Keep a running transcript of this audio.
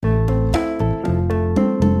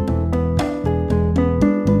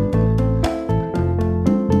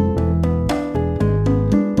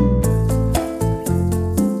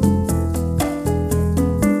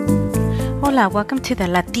Hola, welcome to the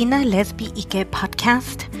Latina Lesbi y Gay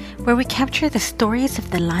podcast, where we capture the stories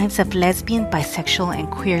of the lives of lesbian, bisexual,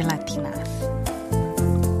 and queer Latinas.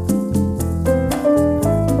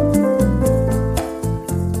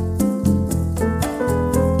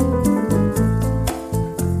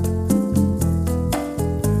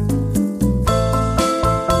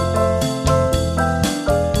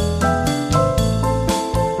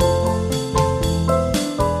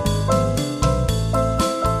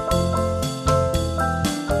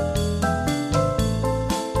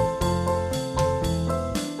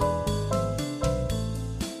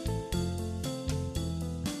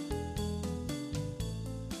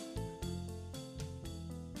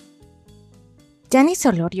 Dani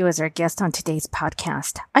Solorio is our guest on today's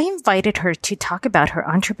podcast. I invited her to talk about her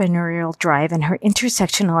entrepreneurial drive and her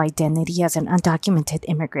intersectional identity as an undocumented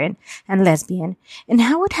immigrant and lesbian, and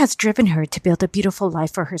how it has driven her to build a beautiful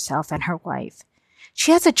life for herself and her wife.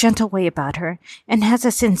 She has a gentle way about her and has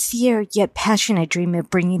a sincere yet passionate dream of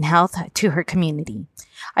bringing health to her community.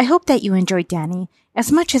 I hope that you enjoyed Dani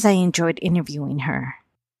as much as I enjoyed interviewing her.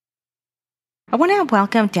 I want to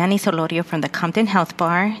welcome Dani Solorio from the Compton Health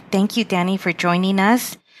Bar. Thank you, Dani, for joining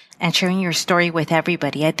us and sharing your story with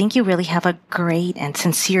everybody. I think you really have a great and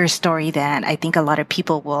sincere story that I think a lot of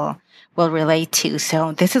people will relate to.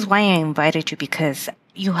 So this is why I invited you, because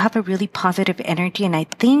you have a really positive energy, and I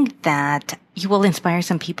think that you will inspire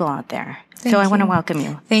some people out there. Thank I you. want to welcome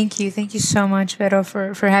you. Thank you. Thank you so much, Vero,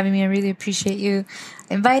 for having me. I really appreciate you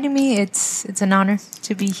inviting me. It's an honor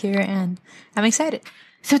to be here, and I'm excited.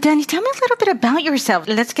 So, Dani, tell me a little bit about yourself.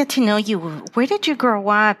 Let's get to know you. Where did you grow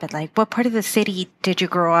up? And what part of the city did you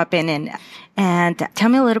grow up in? And tell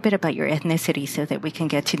me a little bit about your ethnicity so that we can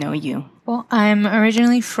get to know you. Well, I'm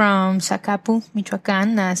originally from Zacapu,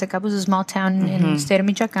 Michoacan. Zacapu is a small town in the state of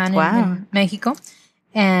Michoacan in Mexico.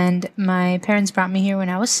 And my parents brought me here when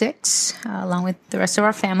I was 6, along with the rest of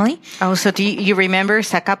our family. Oh, so do you remember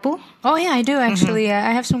Zacapu? Oh, yeah, I do, actually.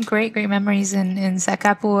 I have some great memories in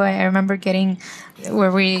Zacapu. I remember getting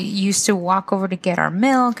where we used to walk over to get our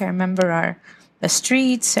milk. I remember the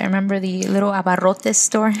streets. I remember the little abarrotes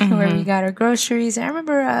store where we got our groceries. I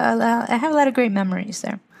remember I have a lot of great memories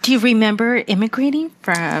there. Do you remember immigrating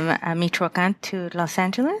from Michoacan to Los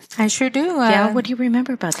Angeles? I sure do. Yeah, what do you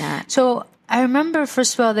remember about that? So I remember,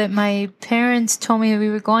 first of all, that my parents told me that we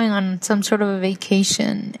were going on some sort of a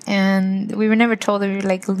vacation, and we were never told that we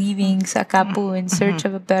were leaving Zacapu in search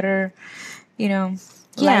of a better, life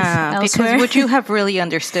elsewhere. Because would you have really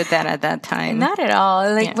understood that at that time? Not at all.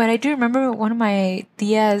 But I do remember one of my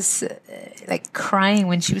tias crying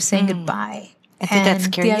when she was saying goodbye. Did that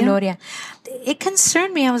scare you? Gloria, it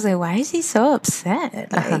concerned me. I was like, why is he so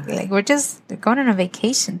upset? We're just going on a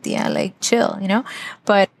vacation, tia. Chill,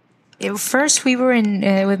 But first, we were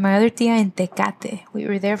with my other tia in Tecate. We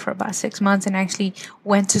were there for about 6 months and actually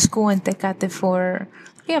went to school in Tecate for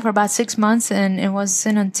about 6 months. And it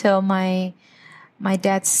wasn't until my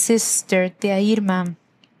dad's sister, Tia Irma,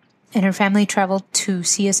 and her family traveled to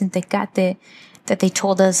see us in Tecate that they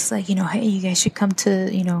told us, hey, you guys should come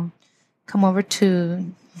over to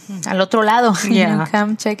al otro lado,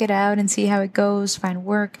 come check it out and see how it goes, find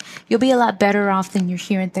work. You'll be a lot better off than you're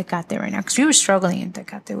here in Tecate right now, because we were struggling in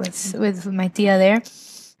Tecate with my tia there.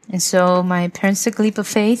 And so my parents took a leap of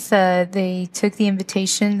faith. They took the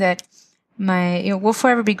invitation that we'll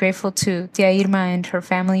forever be grateful to Tia Irma and her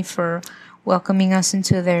family for welcoming us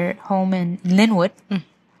into their home in Linwood.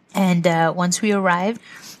 And once we arrived,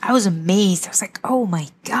 I was amazed. I was like, oh my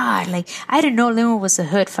God. I didn't know Linwood was a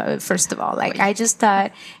hood, first of all. I just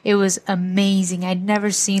thought it was amazing. I'd never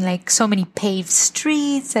seen so many paved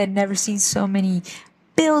streets. I'd never seen so many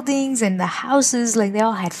buildings, and the houses, they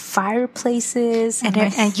all had fireplaces.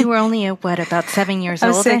 And you were only, about 7 years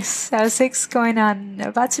old? I was 6 going on,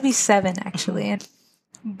 about to be 7 actually.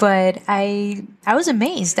 But I was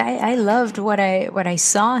amazed. I loved what I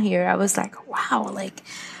saw here. I was like, wow,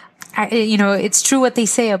 it's true what they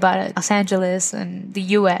say about Los Angeles and the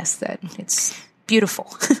U.S., that it's beautiful.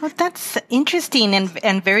 Well, that's interesting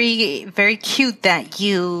and very, very cute that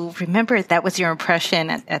you remember that was your impression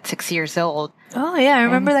at 6 years old. Oh, yeah. I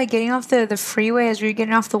remember getting off the freeway as we were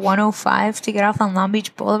getting off the 105 to get off on Long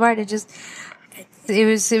Beach Boulevard. It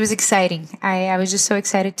was exciting. I was just so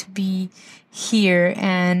excited to be here.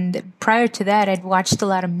 And prior to that, I'd watched a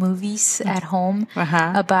lot of movies at home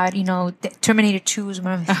about, Terminator 2 was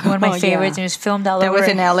one of my favorites. And it was filmed all over. That was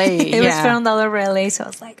in LA. It was filmed all over LA. So I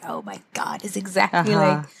was like, oh my God, it's exactly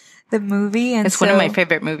like the movie. And it's one of my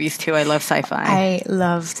favorite movies too. I love sci-fi. I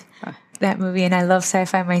loved that movie, and I love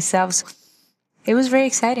sci-fi myself. It was very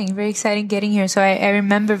exciting getting here. So I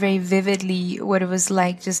remember very vividly what it was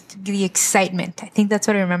like, just the excitement. I think that's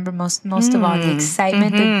what I remember most of all, the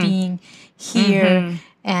excitement of being here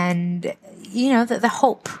and, the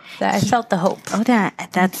hope. That I felt the hope. Oh,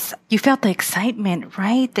 that's, you felt the excitement,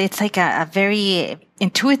 right? It's like a very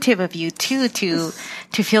intuitive of you too, to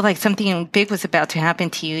feel like something big was about to happen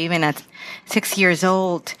to you, even at 6 years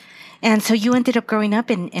old. And so you ended up growing up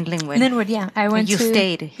in Linwood. Linwood, yeah. You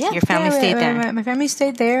stayed. Yeah, your family stayed there. My family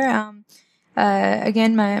stayed there.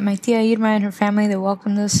 Again, my tia Irma and her family, they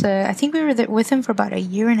welcomed us. I think we were there with them for about a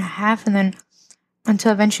year and a half, and then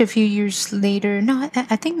until eventually a few years later,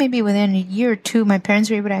 I think maybe within a year or two, my parents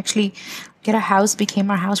were able to actually get a house, became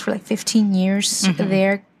our house for like 15 years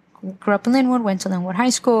there. Grew up in Linwood, went to Linwood High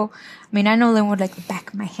School. I mean, I know Linwood like the back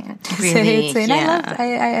of my hand. Really?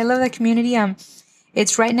 I love that community.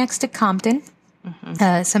 It's right next to Compton.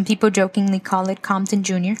 Some people jokingly call it Compton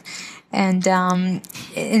Junior. And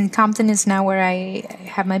in Compton is now where I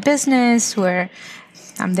have my business, where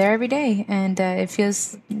I'm there every day. And it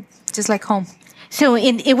feels just like home. So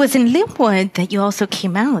it was in Linwood that you also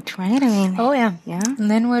came out, right? I mean, oh yeah. Yeah.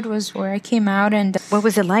 Linwood was where I came out, and what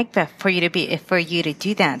was it like for you to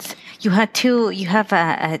do that? You have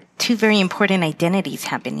two very important identities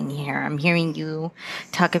happening here. I'm hearing you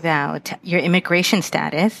talk about your immigration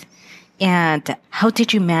status, and how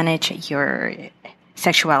did you manage your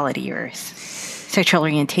sexuality or sexual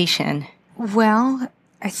orientation? Well,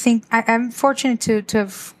 I think I'm fortunate to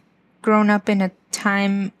have grown up in a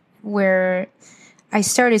time where I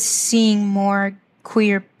started seeing more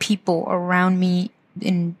queer people around me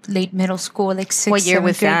in late middle school, like 6th, What year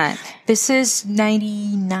was that? This is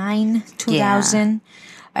 99, 2000.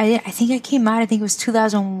 Yeah. I think I came out, I think it was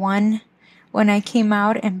 2001 when I came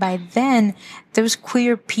out. And by then, there was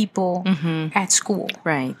queer people at school.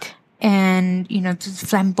 Right. And,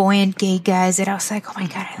 flamboyant gay guys that I was like, oh my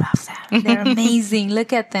God, I love them. They're amazing.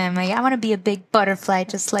 Look at them. Like, I want to be a big butterfly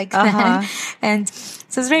just like them. And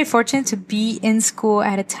so I was very fortunate to be in school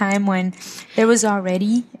at a time when there was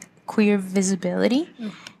already queer visibility.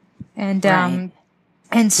 And,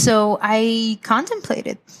 and so I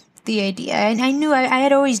contemplated the idea. And I knew, I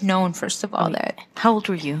had always known, first of all, that. How old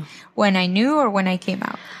were you? When I knew or when I came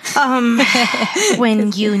out?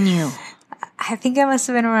 When you knew. I think I must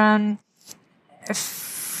have been around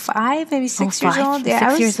 5, maybe 6 years old. Yeah,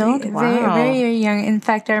 6 years old. Wow. Very, very, very young. In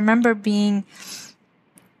fact, I remember being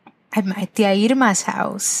at my tia Irma's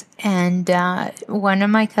house, and one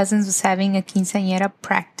of my cousins was having a quinceañera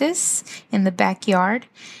practice in the backyard.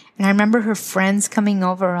 And I remember her friends coming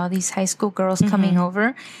over, all these high school girls coming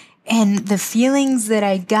over. And the feelings that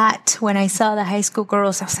I got when I saw the high school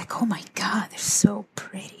girls, I was like, oh my God, they're so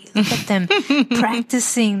pretty. Look at them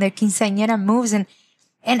practicing their quinceañera moves. And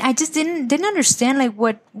I just didn't understand like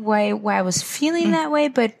why I was feeling that way.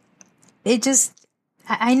 But it just,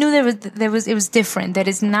 I knew it was different. That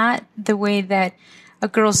is not the way that a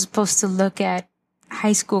girl's supposed to look at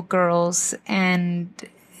high school girls. And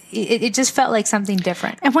it just felt like something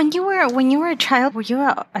different. And when you were a child, were you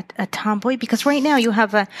a tomboy? Because right now you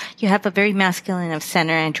have a very masculine of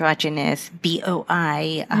center androgynous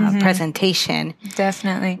BOI presentation.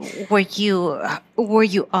 Definitely. Were you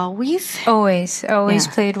always? Always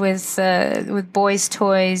played with boys'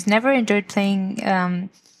 toys. Never enjoyed playing. I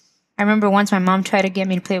remember once my mom tried to get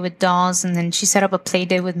me to play with dolls, and then she set up a play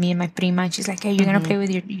date with me and my prima, and she's like, "Hey, you're gonna play with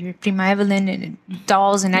your prima Evelyn and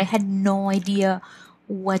dolls," and I had no idea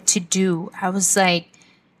what to do. I was like,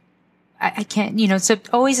 I can't, so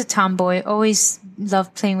always a tomboy, always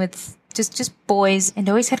loved playing with just boys, and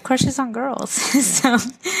always had crushes on girls. So,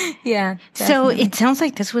 yeah. Definitely. So it sounds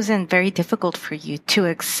like this wasn't very difficult for you to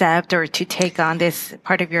accept or to take on this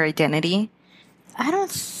part of your identity. I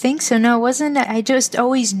don't think so. No, it wasn't. I just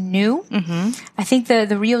always knew. I think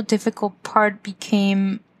the real difficult part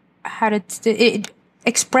became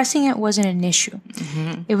expressing it wasn't an issue.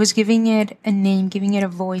 It was giving it a name, giving it a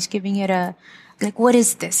voice, giving it what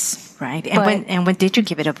is this? Right. And when did you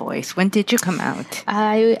give it a voice? When did you come out?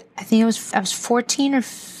 I think I was 14 or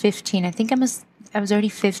 15. I think I was already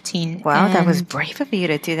 15. Wow, that was brave of you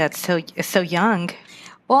to do that so young.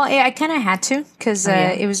 Well, yeah, I kind of had to, because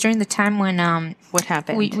it was during the time when what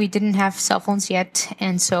happened? We didn't have cell phones yet,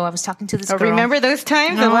 and so I was talking to this girl. Remember those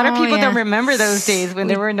times? A lot of people don't remember those days when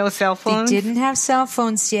there were no cell phones. They didn't have cell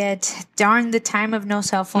phones yet. Darn the time of no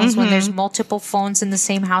cell phones, when there's multiple phones in the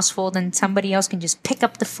same household, and somebody else can just pick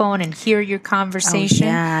up the phone and hear your conversation.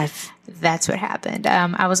 Oh, yes. That's what happened.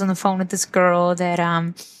 I was on the phone with this girl that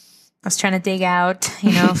I was trying to dig out,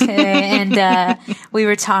 and we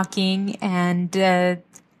were talking, and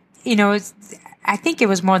I think it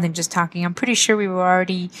was more than just talking. I'm pretty sure we were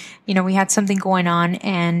already, we had something going on,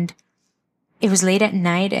 and it was late at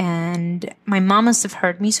night, and my mom must have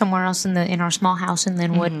heard me somewhere else in our small house in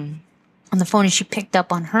Linwood on the phone, and she picked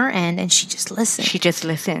up on her end, and she just listened. She just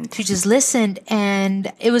listened,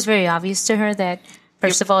 and it was very obvious to her that,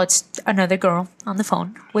 first of all, it's another girl on the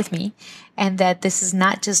phone with me, and that this is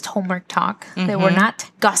not just homework talk, that we're not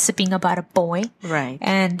gossiping about a boy. Right.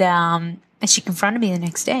 And she confronted me the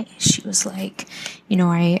next day. She was like,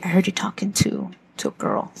 I heard you talking to a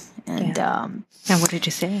girl. And and what did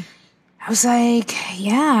you say? I was like,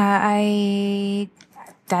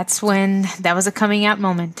 that was a coming out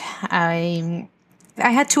moment. I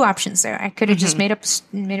had two options there. I could have just made up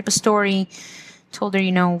a story, told her,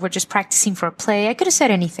 we're just practicing for a play. I could have said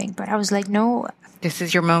anything, but I was like, no. This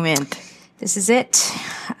is your moment. This is it.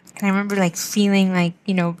 And I remember feeling my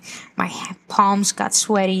palms got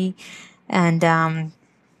sweaty, and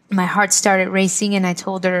my heart started racing, and I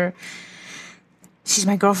told her, she's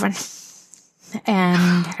my girlfriend,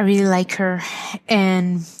 and I really like her.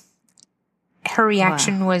 And her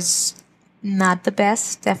reaction was not the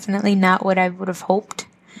best, definitely not what I would have hoped.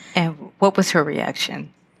 And what was her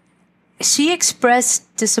reaction? She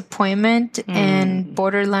expressed disappointment and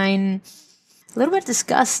borderline a little bit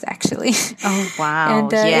disgust, actually. Oh, wow.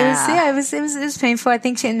 And it was painful. I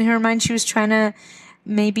think in her mind she was trying to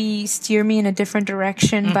maybe steer me in a different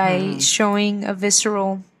direction by showing a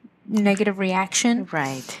visceral negative reaction.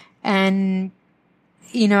 Right. And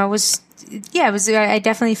I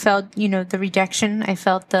definitely felt, the rejection. I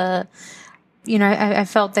felt I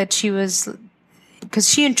felt that she was, because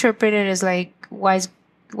she interpreted it as like, why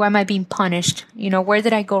am I being punished? Where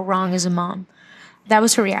did I go wrong as a mom? That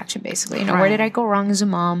was her reaction, basically. Where did I go wrong as a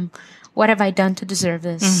mom? What have I done to deserve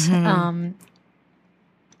this?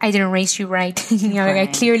 I didn't raise you right. I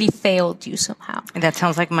clearly failed you somehow. That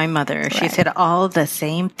sounds like my mother. Right. She said all the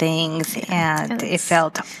same things, and it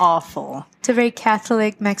felt awful. It's a very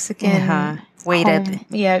Catholic Mexican way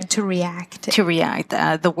to react.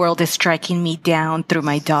 The world is striking me down through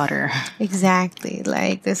my daughter. Exactly.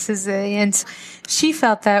 Like, this is and she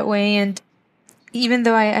felt that way. And even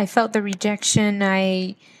though I felt the rejection,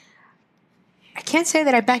 I can't say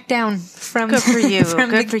that I backed down from. Good for you.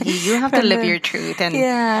 Good for you. You have to live your truth.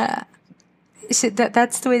 And so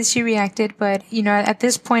that's the way that she reacted. But at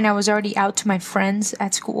this point, I was already out to my friends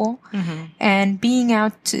at school, and being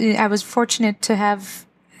out, I was fortunate to have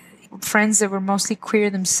friends that were mostly queer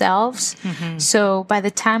themselves. So by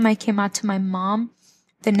the time I came out to my mom,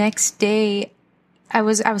 the next day, I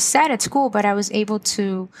was sad at school, but I was able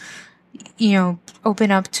to,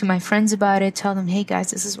 open up to my friends about it, tell them, hey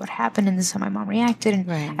guys, this is what happened, and this is how my mom reacted.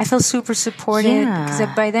 And I felt super supported because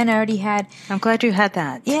by then I already had. I'm glad you had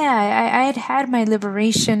that. Yeah, I had my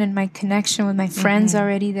liberation and my connection with my friends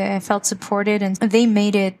already, that I felt supported, and they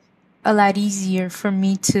made it a lot easier for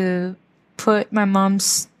me to put my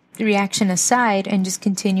mom's reaction aside and just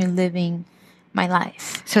continue living my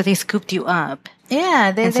life. So they scooped you up.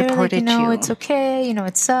 Yeah, they supported were like, you. It's okay,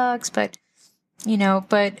 it sucks, but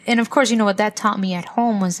and of course, what that taught me at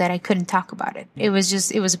home was that I couldn't talk about it. It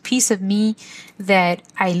was a piece of me that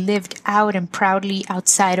I lived out and proudly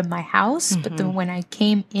outside of my house. But then when I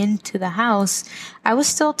came into the house, I was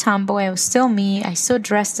still tomboy. I was still me. I still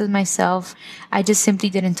dressed as myself. I just simply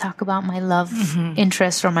didn't talk about my love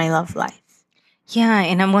interest or my love life. Yeah,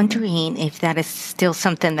 and I'm wondering if that is still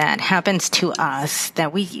something that happens to us,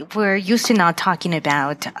 that we're used to not talking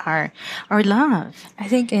about our love. I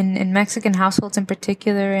think in Mexican households in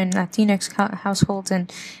particular, and Latinx households,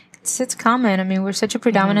 and it's common. I mean, we're such a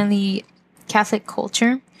predominantly Catholic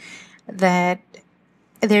culture that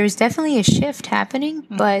there's definitely a shift happening,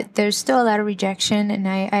 but there's still a lot of rejection, and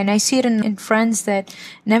I see it in friends that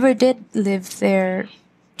never did live their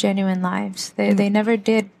genuine lives. They never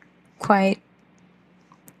did quite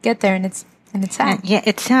get there, and it's sad. Yeah,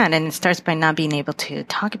 it's sad, and it starts by not being able to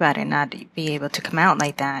talk about it, not be able to come out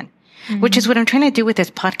like that. Which is what I'm trying to do with this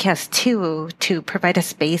podcast too, to provide a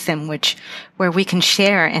space in where we can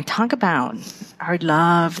share and talk about our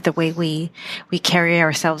love, the way we carry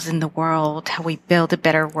ourselves in the world, how we build a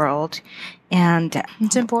better world. And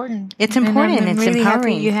it's important. It's important. And I'm it's really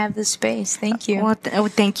empowering. Happy you have this space. Thank you. Well,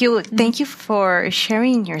 thank you. Thank you for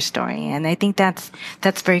sharing your story. And I think that's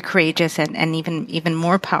very courageous and even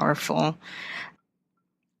more powerful.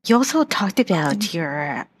 You also talked about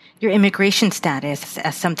your immigration status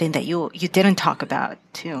as something that you didn't talk about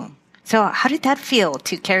too. So how did that feel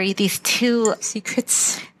to carry these two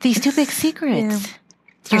secrets? These two big secrets. Yeah.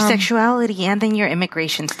 Your sexuality and then your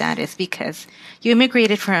immigration status, because you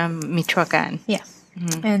immigrated from Michoacan. Yeah.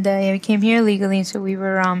 And we came here legally. And so we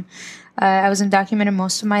were, I was undocumented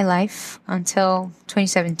most of my life until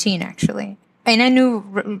 2017, actually. And I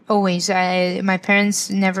knew always, my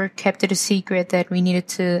parents never kept it a secret that we needed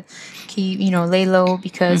to keep, lay low,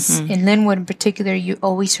 because in Linwood in particular, you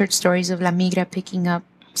always heard stories of La Migra picking up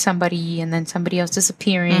somebody and then somebody else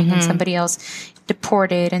disappearing and somebody else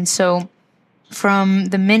deported. And so from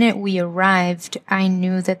the minute we arrived, I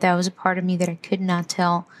knew that was a part of me that I could not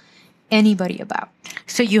tell anybody about.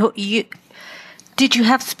 So did you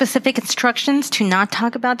have specific instructions to not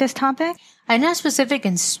talk about this topic? I didn't have specific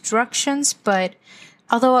instructions, but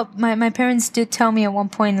although my parents did tell me at one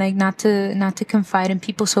point, like, not to confide in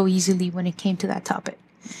people so easily when it came to that topic,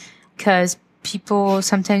 because people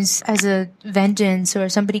sometimes, as a vengeance, or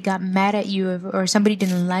somebody got mad at you, or somebody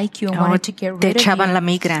didn't like you and wanted to get rid of you. Te echaban la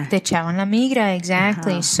migra. Te echaban la migra,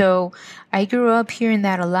 exactly. So I grew up hearing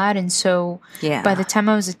that a lot, and so by the time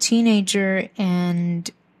I was a teenager, and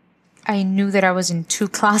I knew that I was in two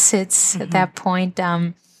closets at that point,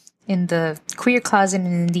 in the queer closet and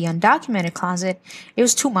in the undocumented closet, it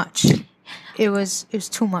was too much. It was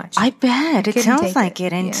too much. I bet. It sounds like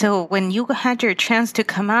it. And so when you had your chance to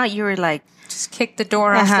come out, you were like, just kick the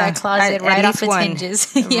door off that closet right off its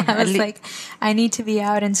hinges. I was like, I need to be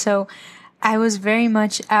out. And so I was very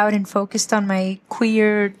much out and focused on my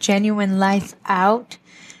queer, genuine life out,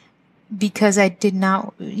 because I did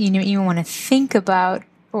not, even want to think about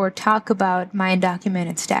or talk about my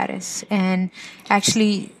undocumented status. And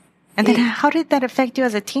actually... And then how did that affect you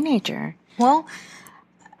as a teenager? Well,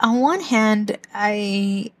 on one hand,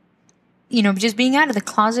 just being out of the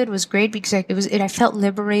closet was great, because I felt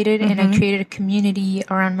liberated, and I created a community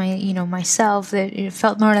around myself that it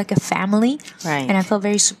felt more like a family. Right. And I felt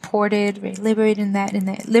very supported, very liberated in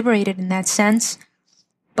that sense.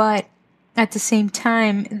 But at the same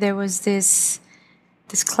time, there was this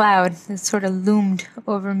cloud that sort of loomed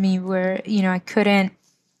over me, where, I couldn't.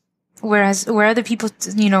 Whereas where other people,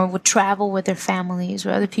 would travel with their families,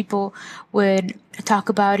 where other people would talk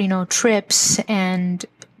about, trips and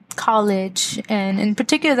college, and in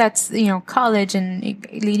particular that's, college, and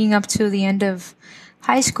leading up to the end of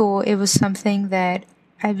high school, it was something that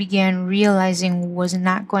I began realizing was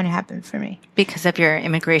not going to happen for me. Because of your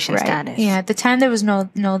immigration status. Yeah, at the time there was no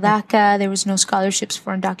DACA, there was no scholarships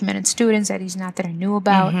for undocumented students, at least not that I knew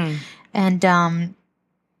about. And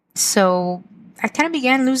so I kind of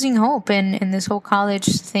began losing hope in this whole college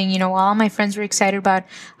thing. While all my friends were excited about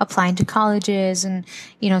applying to colleges and,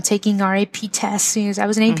 taking our AP tests. I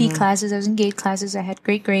was in AP classes, I was in GATE classes, I had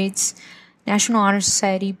great grades, National Honor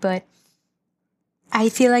Society, but I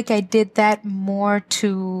feel like I did that more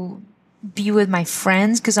to be with my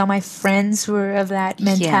friends, because all my friends were of that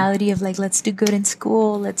mentality of like, let's do good in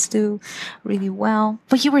school, let's do really well.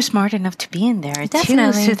 But you were smart enough to be in there.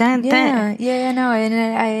 Definitely. Too, so no.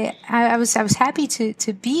 And I was happy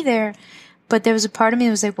to be there, but there was a part of me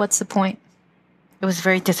that was like, what's the point? It was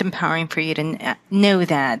very disempowering for you to know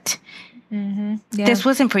that this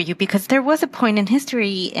wasn't for you, because there was a point in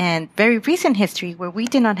history, and very recent history, where we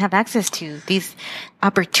did not have access to these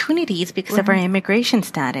opportunities because of our immigration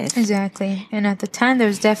status. Exactly. And at the time, there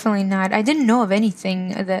was definitely not, I didn't know of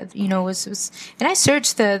anything that, was, and I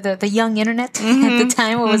searched the young internet at the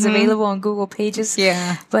time, what was available on Google Pages.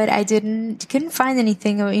 Yeah. But I couldn't find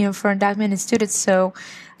anything, for undocumented students. So,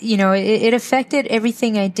 it affected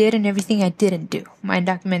everything I did and everything I didn't do, my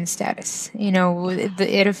undocumented status.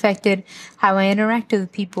 It affected how I interacted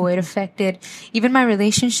with people. It affected even my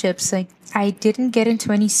relationships. Like, I didn't get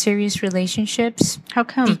into any serious relationships. How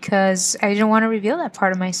come? Because I didn't want to reveal that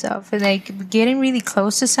part of myself. And like, getting really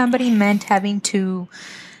close to somebody meant having to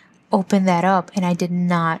open that up, and I did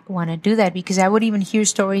not want to do that, because I would even hear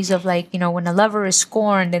stories of like, when a lover is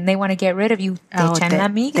scorned and they want to get rid of you, te echan la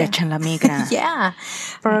migra. Te echan la migra. Yeah.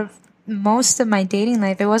 For most of my dating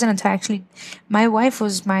life, it wasn't until actually my wife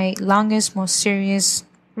was my longest, most serious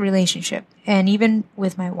relationship. And even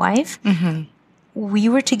with my wife, we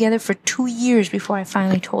were together for 2 years before I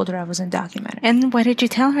finally told her I was undocumented. And why did you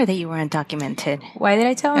tell her that you were undocumented? Why did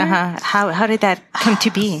I tell her? How did that come to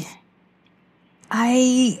be?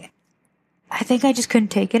 I think I just couldn't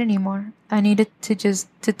take it anymore. I needed to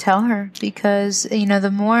tell her, because,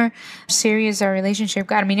 the more serious our relationship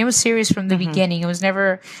got, it was serious from the beginning. It was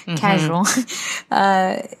never casual.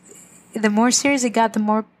 The more serious it got, the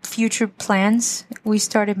more future plans we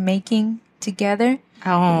started making together,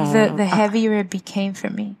 the heavier it became for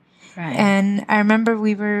me. Right. And I remember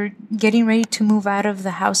we were getting ready to move out of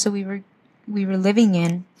the house that we were we were living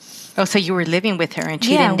in. Oh, so you were living with her and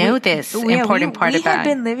she didn't know this important part about it. We had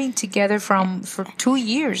been living together for 2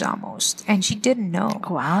 years almost, and she didn't know.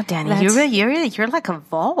 Wow, Dani, you're like a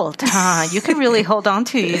vault, huh? You can really hold on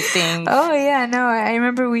to these things. Oh, yeah, no, I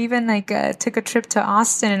remember we even took a trip to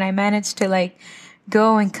Austin, and I managed to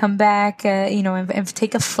go and come back, and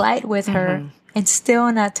take a flight with her. And still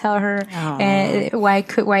not tell her why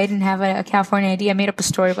I didn't have a California ID. I made up a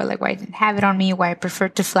story about why I didn't have it on me, why I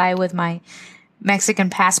preferred to fly with my Mexican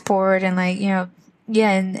passport, and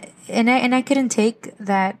and I couldn't take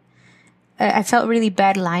that. I felt really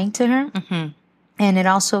bad lying to her, and it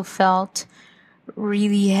also felt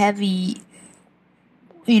really heavy.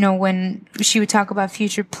 When she would talk about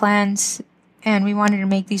future plans, and we wanted to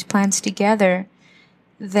make these plans together,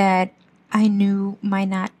 that I knew might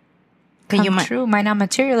not true, might not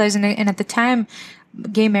materialize. And at the time,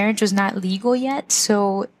 gay marriage was not legal yet.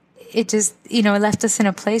 So it just, it left us in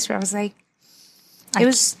a place where I was like,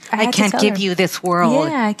 I can't give you this world.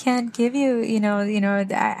 Yeah, I can't give you,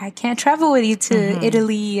 I can't travel with you to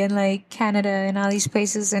Italy and Canada and all these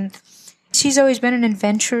places. And she's always been an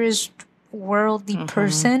adventurous, worldly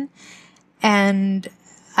person. And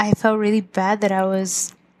I felt really bad that I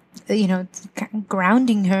was,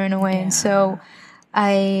 grounding her in a way. Yeah. And so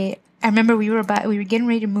I remember we were getting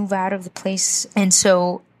ready to move out of the place, and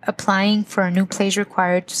so applying for a new place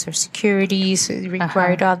required Social Security, so it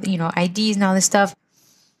required all IDs and all this stuff.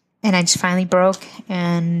 And I just finally broke,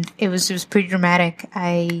 and it was pretty dramatic.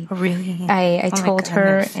 I told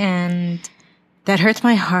her, and that hurts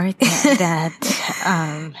my heart that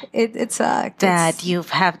it sucked that you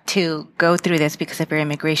have to go through this because of your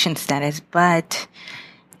immigration status, but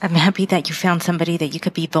I'm happy that you found somebody that you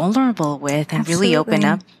could be vulnerable with and really open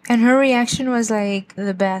up. And her reaction was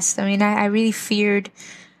the best. I mean, I really feared.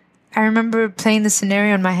 I remember playing the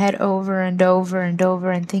scenario in my head over and over and over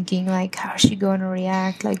and thinking how is she going to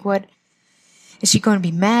react? What is she going to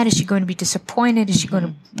be mad? Is she going to be disappointed? Is she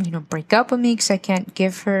going to, break up with me because I can't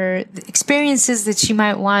give her the experiences that she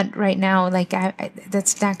might want right now?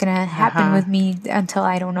 That's not going to happen with me until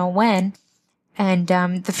I don't know when. And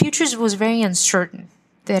the future was very uncertain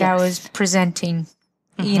that I was presenting,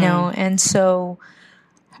 and so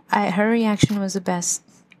her reaction was the best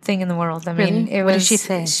thing in the world. I mean, what did she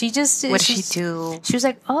say? What did she do? She was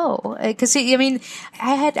like, oh, because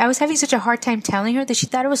I was having such a hard time telling her that she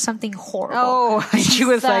thought it was something horrible. Oh, she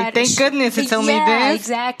was like, thank goodness it's only this. Yeah,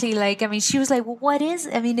 exactly. She was like, well, what is?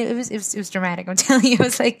 It was dramatic. I'm telling you, it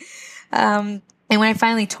was like, and when I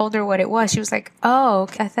finally told her what it was, she was like, oh,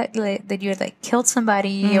 I thought that you had killed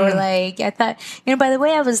somebody, or I thought, by the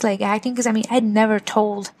way I was acting, because I'd never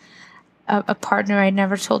told a partner, I'd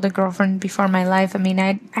never told a girlfriend before in my life.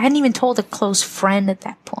 I hadn't even told a close friend at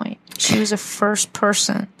that point. She was the first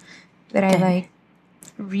person that I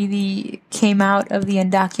really came out of the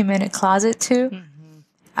undocumented closet to,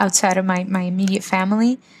 outside of my immediate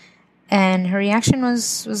family. And her reaction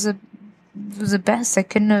was the best. I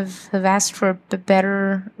couldn't have asked for a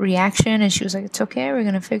better reaction. And she was like, it's okay. We're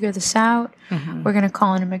going to figure this out. We're going to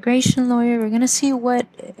call an immigration lawyer. We're going to see what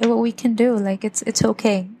we can do. It's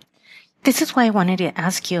okay. This is why I wanted to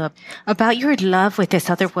ask you about your love with this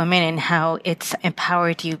other woman and how it's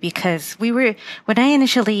empowered you, because when I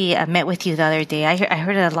initially met with you the other day, I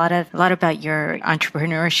heard a lot about your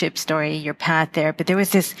entrepreneurship story, your path there, but there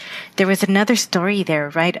was another story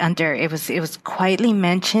there right under. It was quietly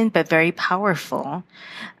mentioned, but very powerful.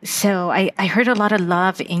 So I heard a lot of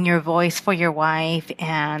love in your voice for your wife,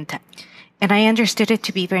 and I understood it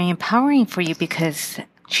to be very empowering for you because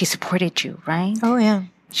she supported you, right? Oh, yeah.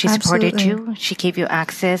 She supported you. She gave you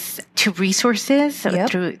access to resources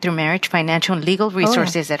through marriage, financial and legal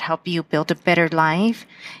resources that help you build a better life.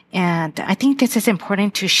 And I think this is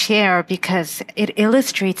important to share because it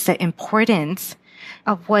illustrates the importance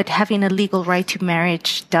of what having a legal right to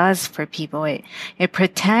marriage does for people. It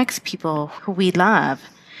protects people who we love.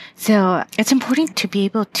 So it's important to be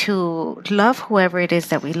able to love whoever it is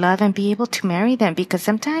that we love and be able to marry them, because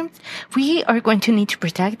sometimes we are going to need to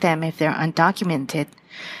protect them if they're undocumented.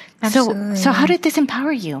 Absolutely. So how did this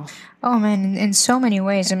empower you? Oh man, in so many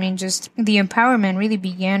ways. Just the empowerment really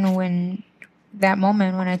began when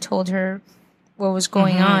I told her what was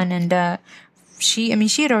going on, and she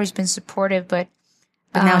had always been supportive, but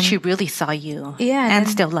now she really saw you, and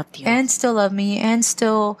still loved you, and still loved me, and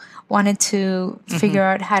still wanted to figure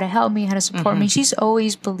out how to help me, how to support me. She's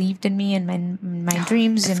always believed in me and my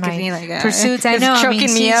dreams and my pursuits. I know,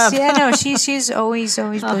 choking me up. Yeah, no, she's always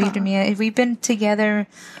believed in me. We've been together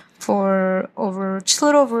for just a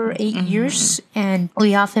little over 8 years, and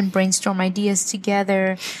we often brainstorm ideas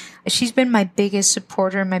together. She's been my biggest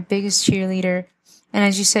supporter, my biggest cheerleader. And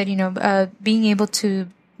as you said, being able to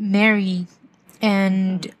marry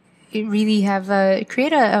and really have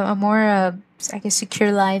create a more, I guess,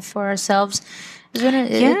 secure life for ourselves.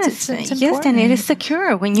 Yes, yes, and it is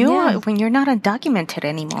secure when you're not undocumented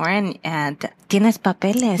anymore and tienes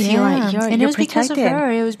papeles. You're was protected. Because of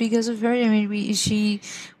her. It was because of her. I mean,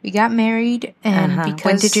 we got married, and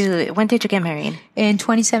because when did you get married? In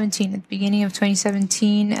 2017, at the beginning of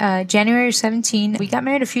 2017, January 17, we got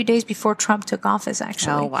married a few days before Trump took office.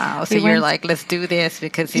 Actually, oh wow! So you're like, let's do this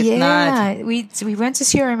because it's not. Yeah, we went to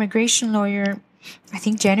see our immigration lawyer, I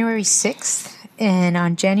think January 6th. And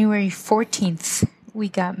on January 14th, we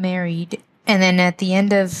got married. And then at the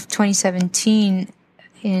end of 2017,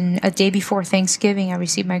 in a day before Thanksgiving, I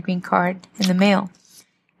received my green card in the mail.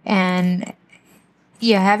 And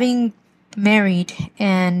having married,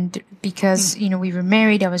 and because, we were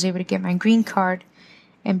married, I was able to get my green card.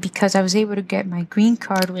 And because I was able to get my green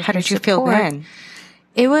card with How did you feel then?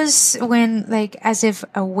 It was when, as if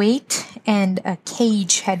a weight and a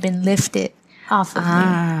cage had been lifted off of me.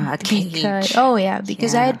 A cage.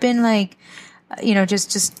 Because I had been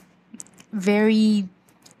just very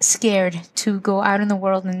scared to go out in the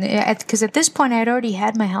world, and because at this point I had already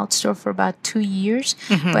had my health store for about 2 years,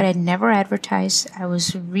 but I'd never advertised. I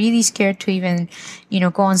was really scared to even,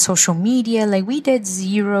 go on social media. Like, we did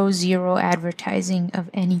zero advertising of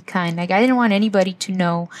any kind. Like, I didn't want anybody to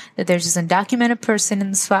know that there's this undocumented person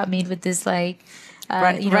in the swap meet with this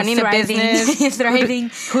running a business, thriving.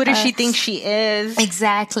 Who does she think she is?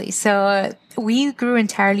 Exactly. So we grew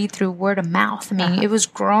entirely through word of mouth. I mean, it was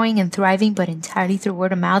growing and thriving, but entirely through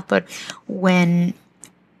word of mouth. But when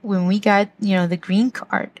we got, the green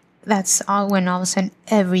card, that's when all of a sudden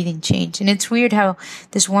everything changed. And it's weird how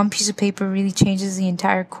this one piece of paper really changes the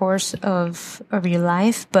entire course of your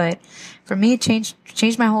life. But for me, it changed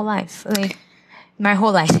my whole life. Like, my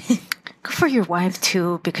whole life. Good for your wife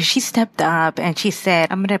too, because she stepped up and she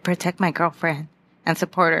said, I'm going to protect my girlfriend and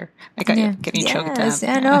support her. I got getting choked up.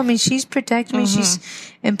 I know. I mean, she's protected me. She's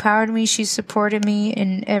empowered me. She's supported me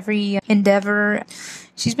in every endeavor.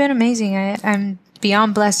 She's been amazing. I'm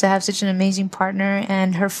beyond blessed to have such an amazing partner,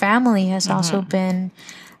 and her family has also been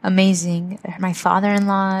amazing. My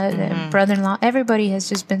father-in-law, brother-in-law, everybody has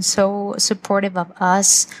just been so supportive of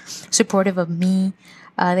us, supportive of me.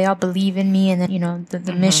 They all believe in me and then,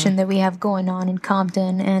 the mission that we have going on in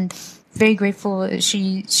Compton, and very grateful.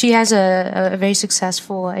 She has a very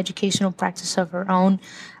successful educational practice of her own.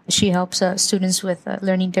 She helps students with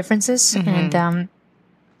learning differences, and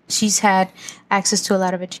she's had access to a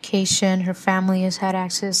lot of education. Her family has had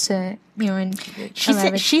access to,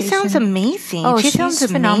 she sounds amazing. Oh, she she's sounds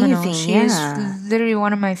phenomenal. amazing. She is literally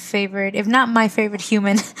one of my favorite, if not my favorite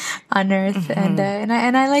human on earth. And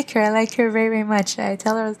I like her. I like her very, very much. I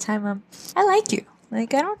tell her all the time, I like you.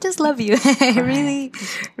 Like, I don't just love you. I really,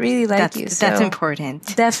 really like you. So, that's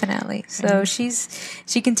important. Definitely. So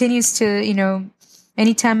she continues to,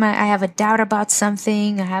 anytime I have a doubt about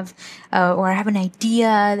something, I have an idea,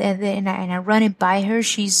 and I run it by her.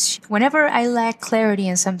 Whenever I lack clarity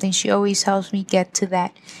in something, she always helps me get to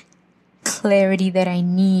that clarity that I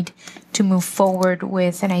need to move forward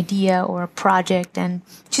with an idea or a project. And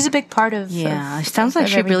she's a big part of. Yeah, it sounds like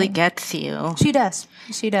she really gets you. She does.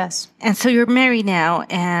 She does. And so you're married now,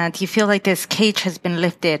 and you feel like this cage has been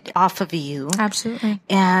lifted off of you. Absolutely.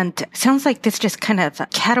 And sounds like this just kind of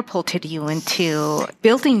catapulted you into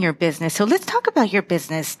building your business. So let's talk about your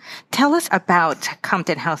business. Tell us about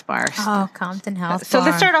Compton Health Bars. Oh, Compton Health So Bar.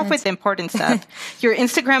 let's start off with the important stuff. Your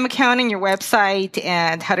Instagram account and your website,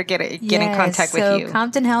 and how to get in contact with you. So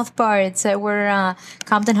Compton Health Bar, we're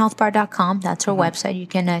ComptonHealthBar.com. That's our website. You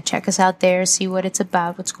can check us out there, see what it's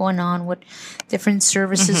about, what's going on, what different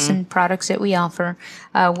services and products that we offer.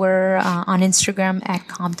 We're on Instagram at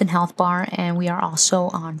Compton Health Bar, and we are also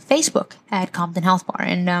on Facebook at Compton Health Bar.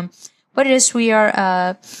 And what it is, we are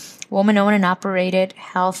a woman-owned and operated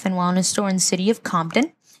health and wellness store in the city of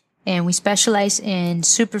Compton, and we specialize in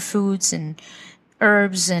superfoods and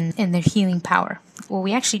herbs and their healing power. What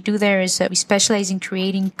we actually do there is we specialize in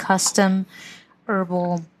creating custom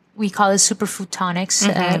herbal, we call it superfood tonics,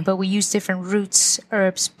 but we use different roots,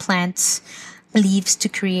 herbs, plants, leaves to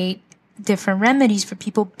create different remedies for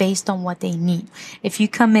people based on what they need. If you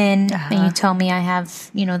come in and you tell me I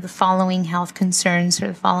have, the following health concerns or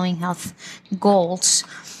the following health goals,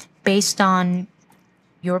 based on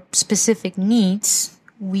your specific needs,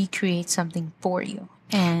 we create something for you.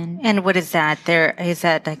 And what is that? Is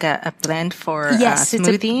that like a blend for yes, a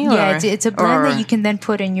smoothie? It's a blend that you can then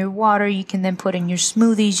put in your water. You can then put in your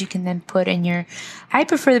smoothies. You can then put in your. I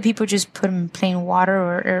prefer that people just put them in plain water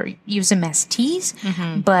or use them as teas.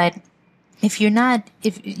 But if you're not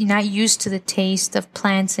used to the taste of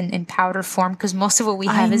plants in powder form, because most of what we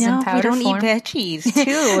have is in powder form. We don't eat veggies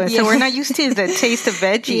too, so we're not used to the taste of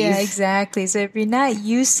veggies. Yeah, exactly. So if you're not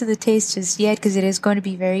used to the taste just yet, because it is going to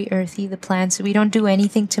be very earthy, the plants, we don't do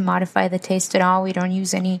anything to modify the taste at all. We don't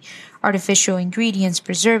use any artificial ingredients,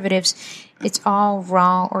 preservatives. It's all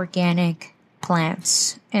raw, organic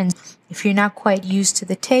plants. And if you're not quite used to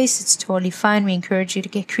the taste, it's totally fine. We encourage you to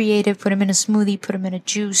get creative, put them in a smoothie, put them in a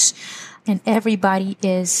juice. And everybody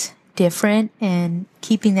is different, and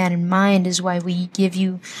keeping that in mind is why we give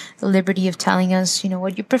you the liberty of telling us,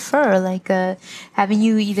 what you prefer, like having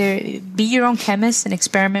you either be your own chemist and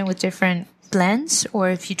experiment with different blends,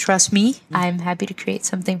 or if you trust me, I'm happy to create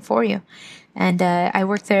something for you. And I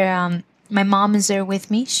work there. My mom is there with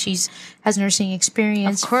me. Has nursing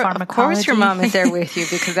experience, pharmacology. Of course your mom is there with you,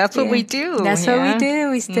 because that's what we do. That's what we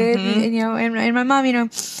do. We stood, and my mom,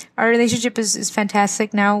 our relationship is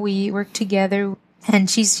fantastic now. We work together, and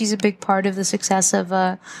she's a big part of the success of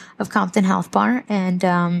Compton Health Bar.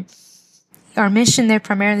 And our mission there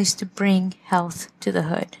primarily is to bring health to the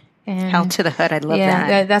hood. And health to the hood. I love that.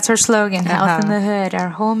 Yeah, that's our slogan, health in the hood. Our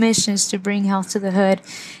whole mission is to bring health to the hood.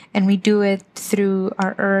 And we do it through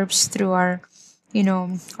our herbs, through our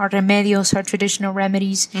remedios, our traditional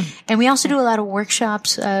remedies. And we also do a lot of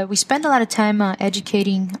workshops. We spend a lot of time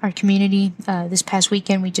educating our community. This past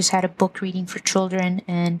weekend, we just had a book reading for children,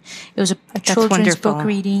 and it was a children's book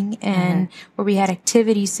reading, and where we had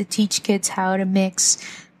activities to teach kids how to mix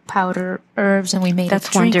powder herbs, and we made a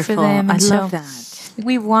drink for them. I love that.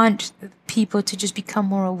 We want people to just become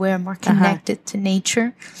more aware, more connected to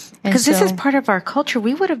nature. Because this is part of our culture.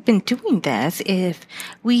 We would have been doing this if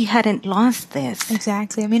we hadn't lost this.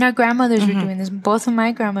 Exactly. I mean, our grandmothers were doing this. Both of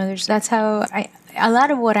my grandmothers. That's how a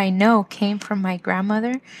lot of what I know came from my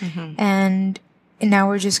grandmother. And now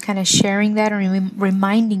we're just kind of sharing that and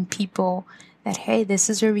reminding people that, hey, this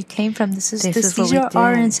is where we came from. These are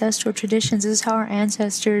our ancestral traditions. This is how our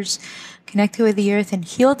ancestors connected with the earth and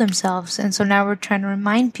healed themselves. And so now we're trying to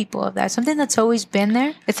remind people of that. Something that's always been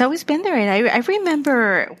there. It's always been there. And I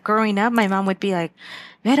remember growing up, my mom would be like,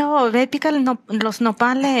 Vero, ve pica los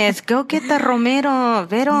nopales. Go get the romero.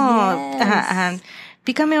 Vero,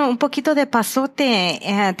 pícame un poquito de pasote.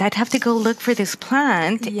 And I'd have to go look for this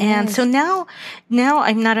plant. Yes. And so now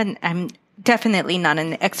I'm definitely not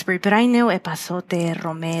an expert, but I know epazote,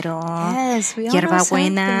 romero,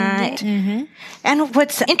 hierbabuena. And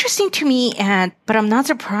what's interesting to me, but I'm not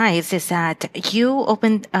surprised, is that you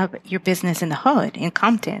opened up your business in the hood in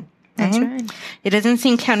Compton. That's right. It doesn't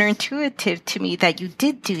seem counterintuitive to me that you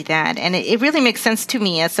did do that. And it really makes sense to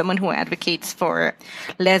me as someone who advocates for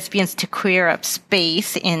lesbians to queer up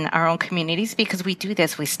space in our own communities, because we do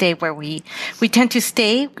this. We tend to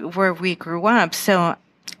stay where we grew up. So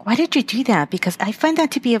why did you do that? Because I find that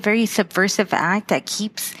to be a very subversive act that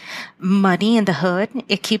keeps money in the hood.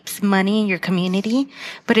 It keeps money in your community,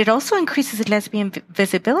 but it also increases lesbian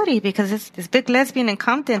visibility, because it's this big lesbian in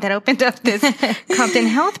Compton that opened up this Compton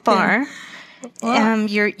Health Bar. Well,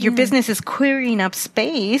 your business is queering up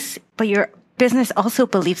space, but your business also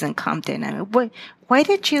believes in Compton. I mean, why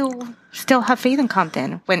did you still have faith in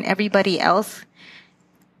Compton when everybody else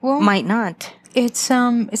might not? It's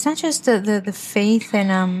not just the faith,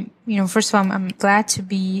 and first of all, I'm glad to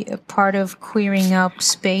be a part of queering up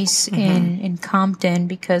space in Compton,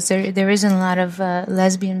 because there isn't a lot of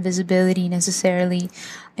lesbian visibility necessarily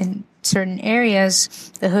in certain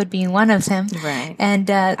areas, the hood being one of them. Right. And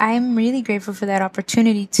I'm really grateful for that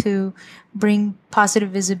opportunity to bring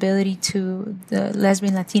positive visibility to the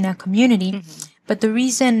lesbian Latina community. But the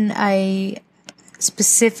reason I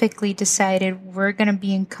specifically decided we're going to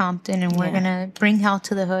be in Compton and we're going to bring health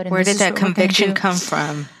to the hood. And where did that conviction come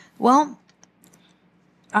from? Well,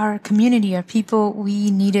 our community, our people,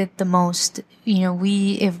 we need it the most.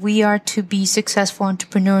 If we are to be successful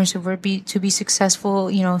entrepreneurs, if we're to be successful,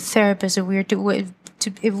 therapists,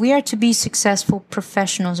 if we are to be successful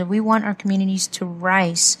professionals, if we want our communities to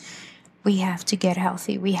rise, we have to get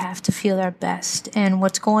healthy. We have to feel our best. And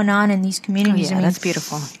what's going on in these communities. That's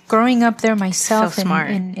beautiful. Growing up there myself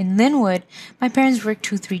in Linwood, my parents worked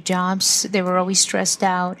 2-3 jobs. They were always stressed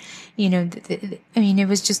out. It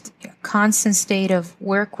was just a constant state of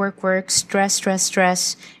work,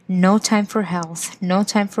 stress, no time for health, no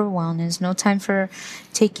time for wellness, no time for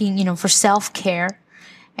taking, for self-care.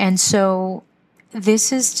 And so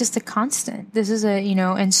this is just a constant. This is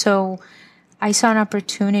and so I saw an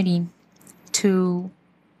opportunity to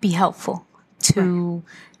be helpful, to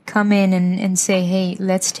come in and say, hey,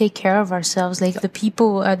 let's take care of ourselves. Like the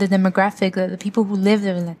people, the demographic, the people who live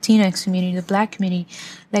there, the Latinx community, the Black community,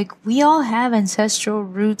 like we all have ancestral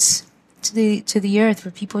roots to the earth,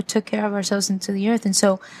 where people took care of ourselves into the earth. And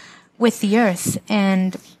so with the earth.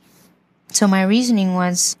 And so my reasoning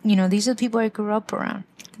was, these are the people I grew up around.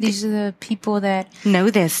 These are the people that know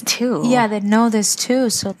this too. Yeah, that know this too.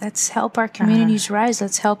 So let's help our communities rise.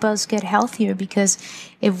 Let's help us get healthier, because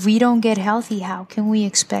if we don't get healthy, how can we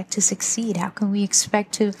expect to succeed? How can we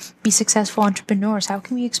expect to be successful entrepreneurs? How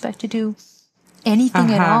can we expect to do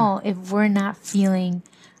anything at all if we're not feeling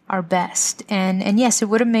our best? And yes, it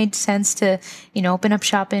would have made sense to, open up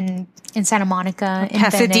shop in Santa Monica, in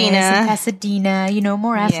Pasadena,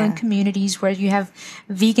 more affluent communities where you have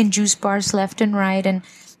vegan juice bars left and right.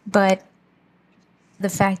 But the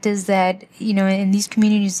fact is that, in these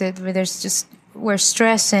communities where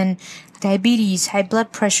stress and diabetes, high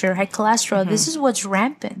blood pressure, high cholesterol, this is what's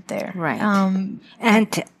rampant there. Right.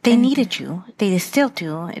 And they needed you. They still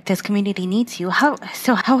do. This community needs you. How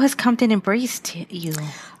has Compton embraced you?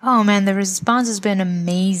 Oh man, the response has been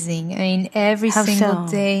amazing. I mean, every single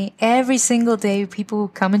day, people who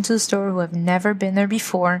come into the store who have never been there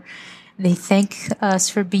before, they thank us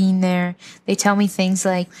for being there. They tell me things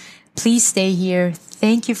like, please stay here.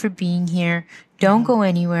 Thank you for being here. Don't go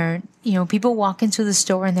anywhere. People walk into the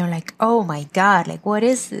store and they're like, oh my God, like, what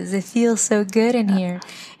is this? It feels so good in here.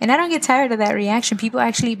 And I don't get tired of that reaction. People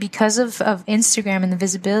actually, because of Instagram and the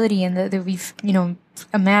visibility and that we've,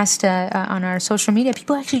 amassed on our social media,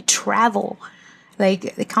 people actually travel.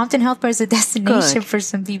 Like, the Compton Health Bar is a destination for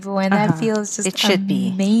some people, and that feels just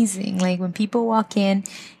amazing. Like, when people walk in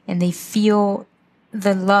and they feel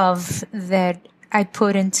the love that I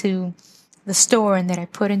put into the store and that I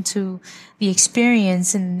put into the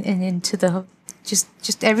experience and into the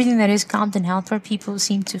just everything that is Compton Health, where people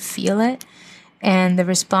seem to feel it. And the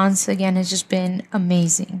response, again, has just been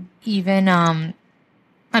amazing. Even,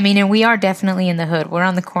 and we are definitely in the hood. We're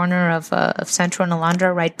on the corner of Central and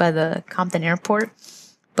Alondra, right by the Compton Airport.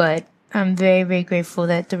 But I'm very, very grateful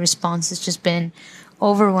that the response has just been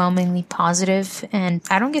overwhelmingly positive. And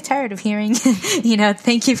I don't get tired of hearing,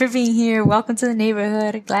 thank you for being here. Welcome to the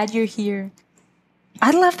neighborhood. Glad you're here. I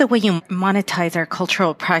love the way you monetize our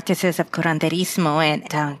cultural practices of curanderismo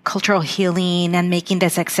and cultural healing and making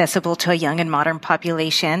this accessible to a young and modern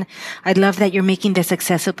population. I love that you're making this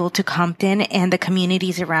accessible to Compton and the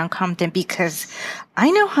communities around Compton, because I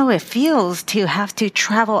know how it feels to have to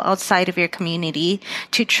travel outside of your community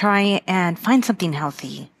to try and find something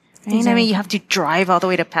healthy. Right? Exactly. I mean, you have to drive all the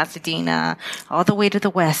way to Pasadena, all the way to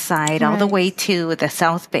the west side, all the way to the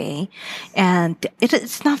South Bay. And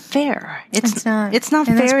it's not fair. It's not and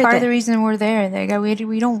fair. That's part of the reason we're there. Like,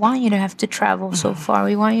 we don't want you to have to travel so far.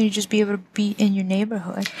 We want you to just be able to be in your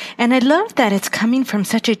neighborhood. And I love that it's coming from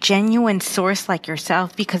such a genuine source like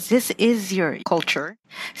yourself, because this is your culture.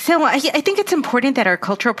 So I think it's important that our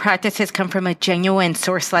cultural practices come from a genuine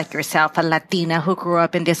source like yourself, a Latina who grew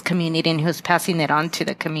up in this community and who's passing it on to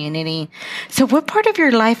the community. So what part of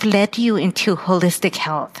your life led you into holistic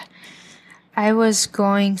health? I was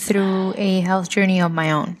going through a health journey of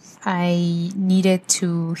my own. I needed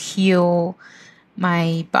to heal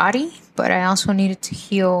my body, but I also needed to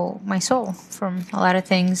heal my soul from a lot of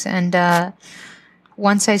things. And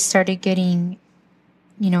once I started getting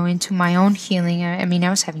into my own healing. I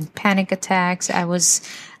was having panic attacks. I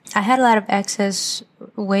had a lot of excess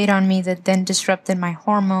weight on me that then disrupted my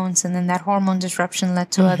hormones. And then that hormone disruption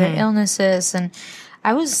led to other illnesses. And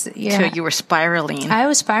So you were spiraling. I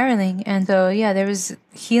was spiraling. And so, there was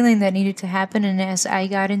healing that needed to happen. And as I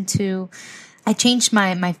got I changed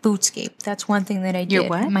my foodscape. That's one thing that I did. Your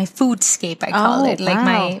what? My foodscape, I call it. Like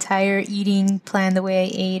my entire eating plan, the way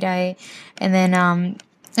I ate. And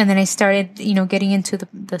then I started, getting into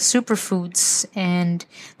the superfoods and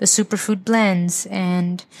the superfood blends.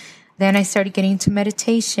 And then I started getting into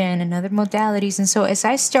meditation and other modalities. And so as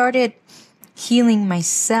I started healing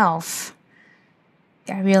myself,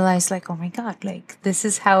 I realized, like, oh my God, like, this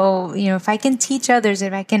is how, if I can teach others,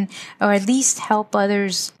 if I can, or at least help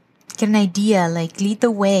others get an idea, like, lead the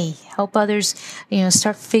way, help others,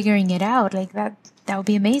 start figuring it out, like that would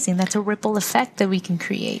be amazing. That's a ripple effect that we can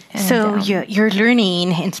create. And, so your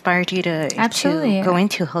learning inspired you to go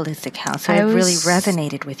into holistic health. So it really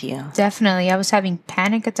resonated with you. Definitely. I was having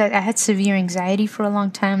panic attacks. I had severe anxiety for a long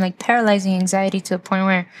time, like paralyzing anxiety to the point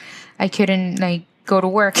where I couldn't go to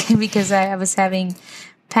work because I was having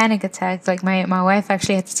panic attacks. Like my wife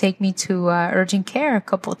actually had to take me to urgent care a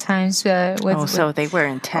couple of times. So they were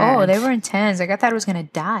intense. Oh, they were intense. Like I thought I was going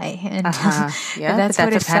to die. And that's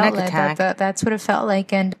what it felt like. That's what it felt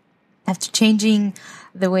like. And after changing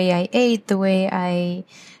the way I ate, the way I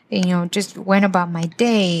just went about my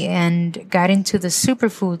day and got into the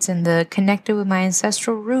superfoods and the connected with my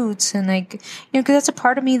ancestral roots. And because that's a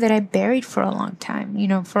part of me that I buried for a long time.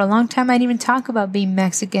 For a long time, I didn't even talk about being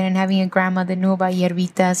Mexican and having a grandma that knew about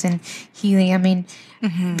hierbitas and healing. I mean,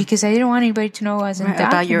 because I didn't want anybody to know I was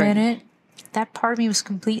undocumented. That part of me was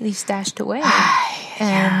completely stashed away.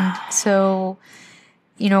 And so,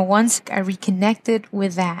 once I reconnected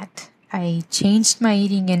with that, I changed my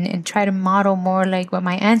eating and try to model more like what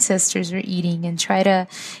my ancestors were eating and try to,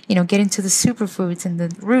 get into the superfoods and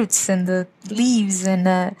the roots and the leaves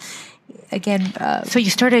and, again. So you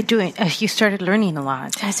started learning a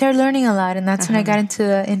lot. I started learning a lot, and that's when I got into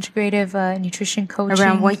integrative nutrition coaching.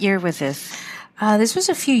 Around what year was this? This was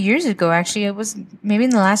a few years ago, actually. It was maybe in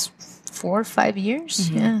the last 4 or 5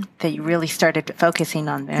 years. Yeah. That you really started focusing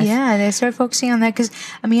on this. Yeah, I started focusing on that because,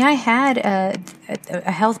 I had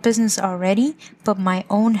a health business already, but my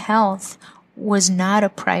own health was not a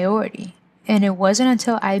priority. And it wasn't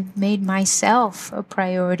until I made myself a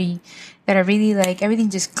priority that I really everything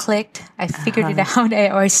just clicked. I figured it out,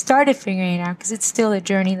 or I started figuring it out, because it's still a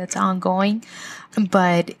journey that's ongoing.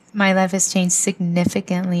 But my life has changed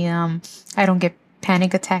significantly. I don't get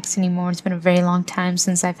panic attacks anymore. It's been a very long time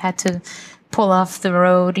since I've had to pull off the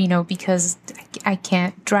road, because I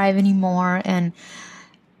can't drive anymore, and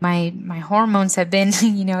my hormones have been,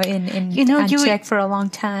 in check for a long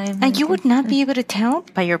time. And you would not be able to tell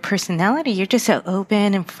by your personality. You're just so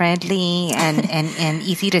open and friendly and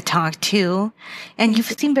easy to talk to, and you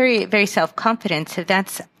seem very, very self-confident. So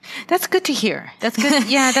that's good to hear. That's good.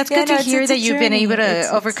 Yeah, that's good to hear that you've been able to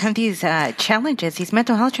overcome these challenges, these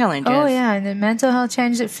mental health challenges. Oh yeah, and the mental health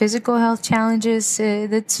challenges, physical health challenges.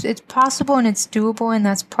 It's possible and it's doable, and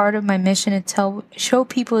that's part of my mission to show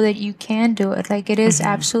people that you can do it. It is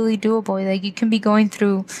absolutely doable. You can be going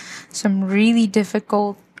through some really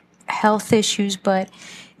difficult health issues, but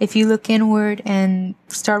if you look inward and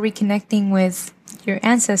start reconnecting with your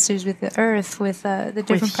ancestors, with the earth, with the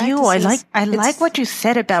different practices. I like what you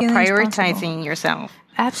said about prioritizing yourself.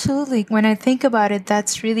 Absolutely. When I think about it,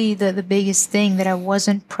 that's really the biggest thing, that I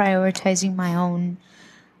wasn't prioritizing my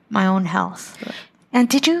own health. And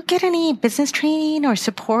did you get any business training or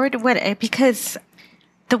support? Because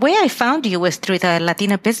the way I found you was through the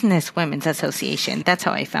Latina Business Women's Association. That's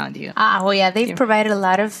how I found you. Well, yeah, they've provided a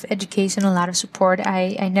lot of education, a lot of support.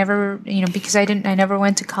 I never, because I never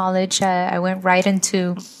went to college. I went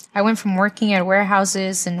from working at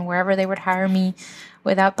warehouses and wherever they would hire me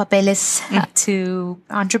without papeles to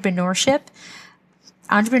entrepreneurship.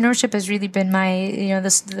 Entrepreneurship has really been my,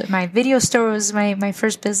 my video store was my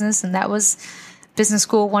first business, and that was Business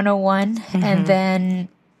School 101. And then,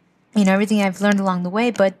 everything I've learned along the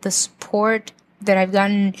way, but the support that I've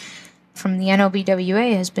gotten from the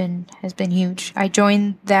NLBWA has been huge. I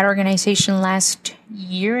joined that organization last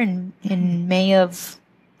year in May of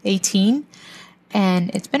 18,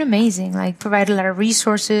 and it's been amazing. Provided a lot of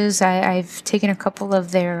resources. I've taken a couple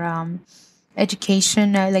of their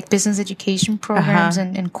education, business education programs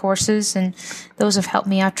and courses, and those have helped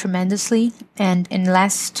me out tremendously. And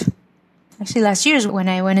last year is when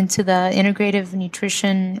I went into the integrative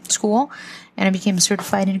nutrition school, and I became a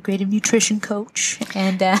certified integrative nutrition coach,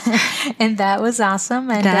 and that was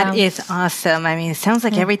awesome. And that is awesome. It sounds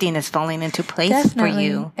like everything is falling into place for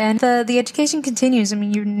you. And the education continues.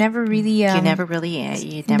 You never really you never really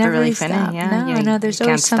finish. Stop. Yeah, no. There's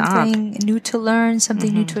always something new to learn,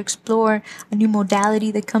 something new to explore, a new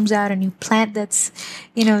modality that comes out, a new plant that's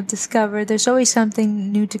discovered. There's always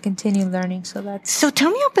something new to continue learning. So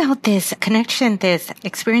tell me about this connection, this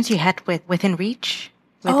experience you had with Within Reach.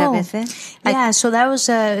 So that was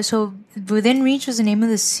so Within Reach was the name of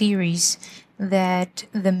the series that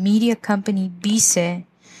the media company Bice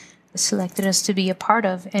selected us to be a part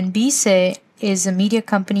of. And Bice is a media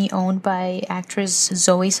company owned by actress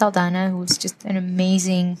Zoe Saldana, who's just an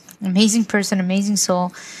amazing person, amazing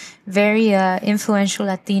soul, very influential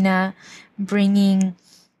Latina, bringing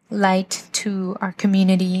light to our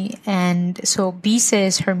community. And so Bice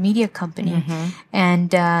is her media company,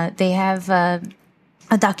 and they have a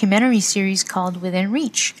documentary series called Within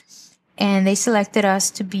Reach, and they selected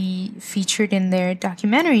us to be featured in their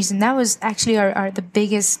documentaries, and that was actually the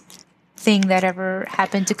biggest thing that ever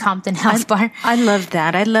happened to Compton Health Bar. I love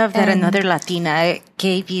that. Another Latina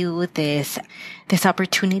gave you this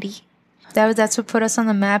opportunity. That's what put us on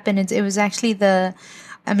the map, and it was actually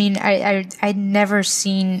I'd never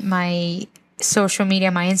seen my social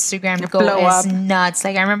media, my Instagram go as nuts.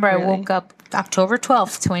 I remember I woke up October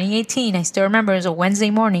 12th, 2018. I still remember it was a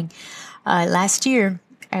Wednesday morning. Last year,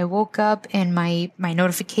 I woke up and my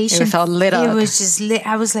notification. It was all lit up. It was just lit.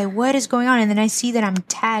 I was like, what is going on? And then I see that I'm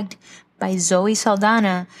tagged by Zoe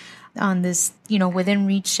Saldana on this, Within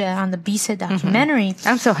Reach on the Bisa documentary.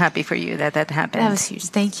 I'm so happy for you that happened. That was huge.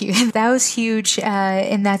 Thank you. That was huge.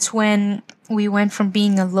 And that's when we went from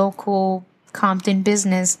being a local Compton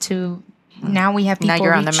business to now we have people. Now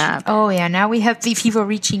you're on the map. Oh, yeah. Now we have people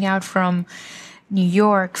reaching out from New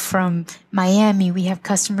York, from Miami. We have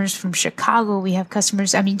customers from Chicago. We have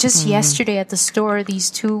customers. I mean, just yesterday at the store, these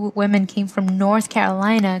two women came from North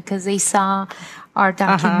Carolina because they saw our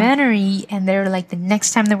documentary and they're like, the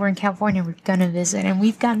next time that we're in California, we're going to visit. And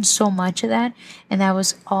we've gotten so much of that. And that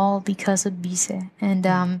was all because of Bisa. And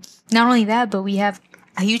not only that, but we have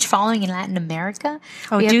a huge following in Latin America.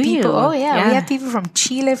 Oh, we have do people, you? Oh, yeah. We have people from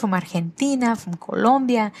Chile, from Argentina, from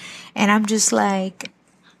Colombia. And I'm just like,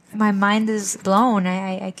 my mind is blown.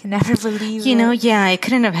 I can never believe it. It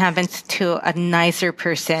couldn't have happened to a nicer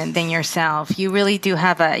person than yourself. You really do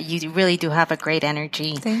have a great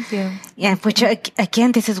energy. Thank you. Yeah, which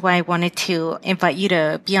again, this is why I wanted to invite you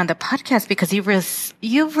to be on the podcast, because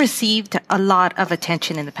you've received a lot of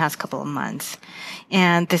attention in the past couple of months.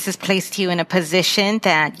 And this has placed you in a position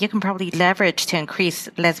that you can probably leverage to increase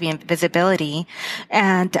lesbian visibility.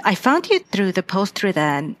 And I found you through the post through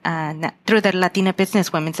the Latina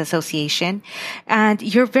Business Women's Association, and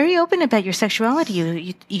you're very open about your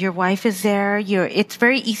sexuality. Your wife is there. It's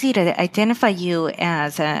very easy to identify you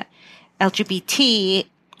as a LGBT,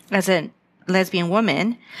 as a lesbian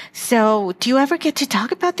woman. So, do you ever get to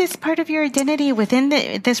talk about this part of your identity within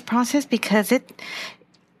this process? Because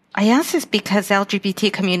I ask this because the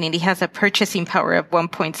LGBT community has a purchasing power of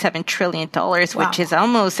 $1.7 trillion, which is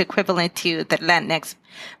almost equivalent to the Latinx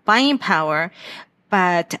buying power.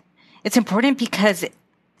 But it's important because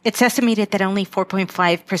it's estimated that only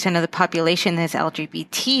 4.5% of the population is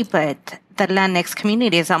LGBT, but the Latinx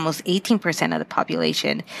community is almost 18% of the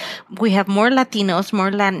population. We have more Latinos,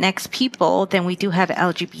 more Latinx people than we do have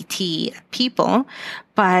LGBT people,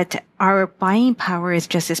 but our buying power is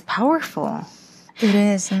just as powerful. It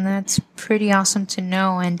is, and that's pretty awesome to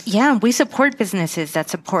know. And yeah, we support businesses that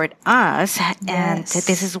support us, and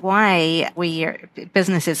this is why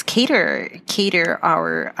businesses cater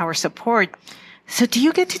our support. So, do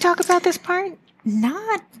you get to talk about this part?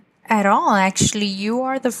 Not at all, actually. You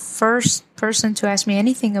are the first person to ask me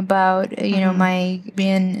anything about my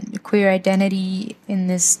being queer identity in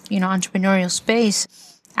this entrepreneurial space.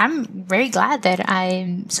 I'm very glad that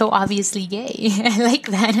I'm so obviously gay. I like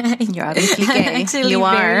that. You're obviously gay. You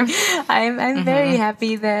are. I'm very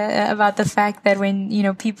happy about the fact that when,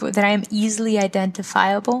 people, that I am easily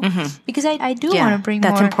identifiable, because I do want to bring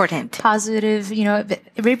more important. Positive,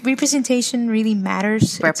 representation really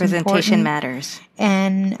matters. Representation matters.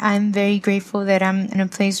 And I'm very grateful that I'm in a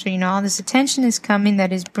place where, all this attention is coming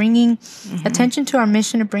that is bringing attention to our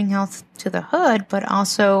mission to bring health to the hood, but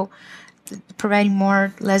also providing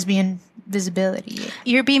more lesbian visibility.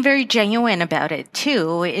 You're being very genuine about it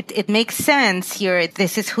too. It makes sense.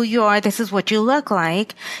 This is who you are. This is what you look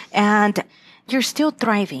like, and you're still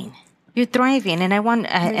thriving. You're thriving, and I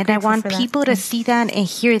want people to see that and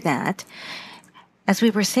hear that. As we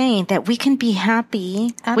were saying, that we can be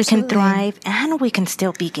happy, Absolutely. We can thrive, and we can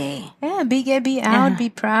still be gay. Yeah, be gay, be out, be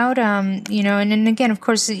proud. And then again, of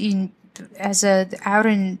course,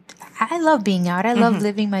 I love being out. I love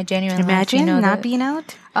living my genuine life. Imagine not being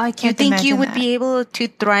out. Oh, I can't. You think imagine you would that. be able to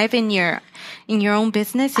thrive in your own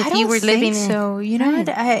business if you were living? So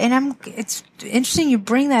what? It's interesting you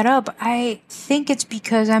bring that up. I think it's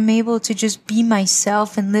because I'm able to just be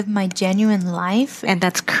myself and live my genuine life, and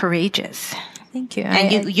that's courageous. Thank you.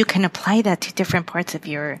 And you can apply that to different parts of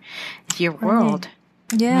your world.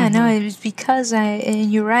 Yeah, no, it was because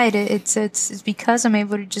and you're right. It's because I'm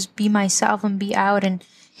able to just be myself and be out and,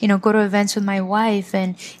 go to events with my wife.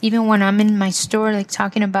 And even when I'm in my store, like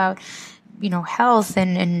talking about, health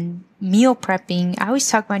and meal prepping, I always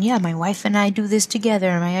talk about, my wife and I do this together.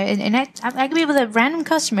 And I could be with a random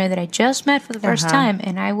customer that I just met for the first time,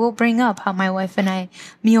 and I will bring up how my wife and I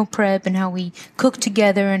meal prep and how we cook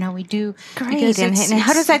together and how we do. Great. And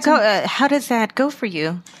how does that go? How does that go for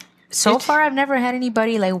you? So far, I've never had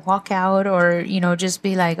anybody like walk out or, just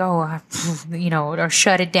be like, or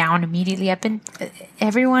shut it down immediately.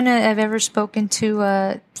 Everyone I've ever spoken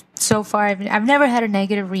to, so far, I've never had a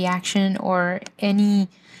negative reaction or any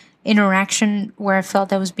interaction where I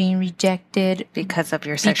felt I was being rejected because of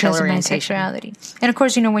your sexual orientation. Because of my sexuality. And of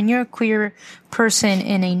course, when you're a queer person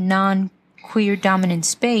in a non-queer dominant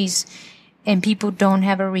space, and people don't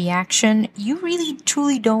have a reaction, you really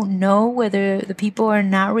truly don't know whether the people are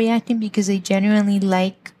not reacting because they genuinely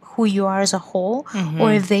like who you are as a whole,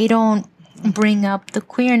 or if they don't bring up the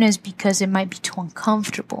queerness because it might be too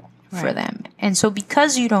uncomfortable. for them. And so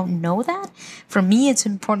because you don't know that, for me, it's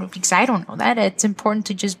important because I don't know that. It's important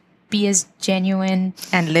to just be as genuine.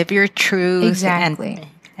 And live your truth. Exactly.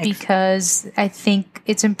 Because I think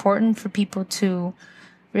it's important for people to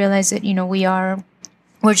realize that,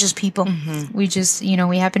 we're just people. Mm-hmm. We just,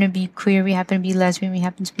 we happen to be queer. We happen to be lesbian. We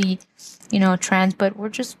happen to be, trans, but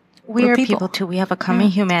we're people too. We have a common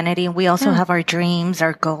humanity, and we also have our dreams,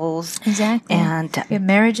 our goals. Exactly. And we have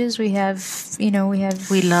marriages. We love, we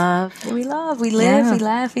live, we laugh, we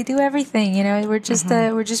laugh, we do everything. We're just,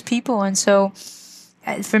 we're just people. And so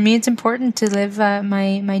for me, it's important to live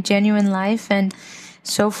my genuine life. And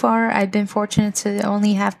so far, I've been fortunate to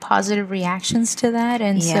only have positive reactions to that.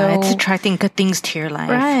 And so it's attracting good things to your life.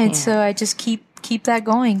 Right. Yeah. So I just keep that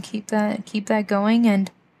going, keep that going. And,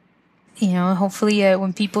 hopefully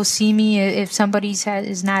when people see me, if somebody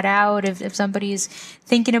is not out, if somebody is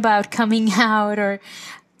thinking about coming out or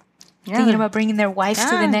thinking about bringing their wife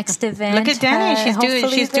to the next event. Look at Dani.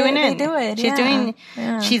 She's doing it. They do it. She's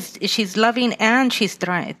doing, she's loving and she's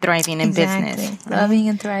thriving in business. Loving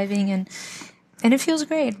and thriving. And it feels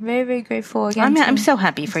great. Very, very grateful. Again, I'm so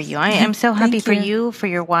happy for you. I am so happy for you, for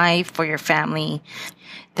your wife, for your family,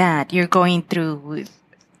 that you're going through,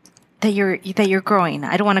 that you're growing.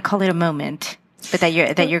 I don't want to call it a moment, but that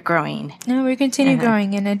you're growing. No, we continue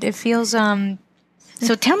growing, and it feels.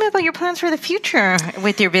 So tell me about your plans for the future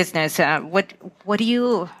with your business. What do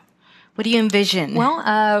you envision?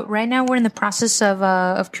 Well, right now we're in the process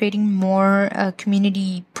of creating more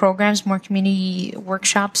community programs, more community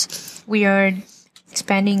workshops. We are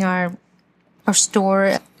expanding our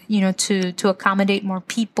store, to accommodate more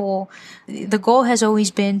people. The goal has always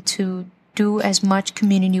been to do as much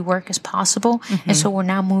community work as possible. Mm-hmm. And so we're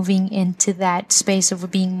now moving into that space of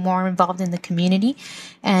being more involved in the community.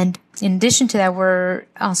 And in addition to that, we're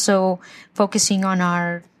also focusing on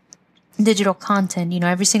our digital content.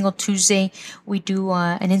 Every single Tuesday we do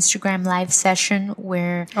an Instagram live session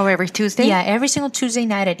where... Oh, every Tuesday? Yeah, every single Tuesday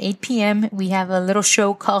night at 8 p.m. we have a little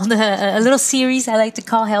show called, a little series I like to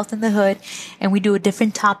call Health in the Hood. And we do a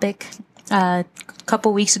different topic. A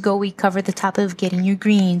couple weeks ago, we covered the topic of getting your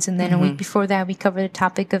greens. And then a week before that, we covered the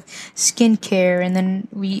topic of skincare. And then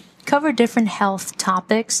we cover different health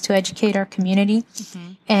topics to educate our community.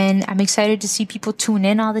 Mm-hmm. And I'm excited to see people tune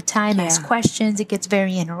in all the time, ask questions. It gets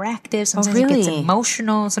very interactive. Sometimes it gets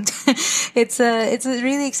emotional. Sometimes it's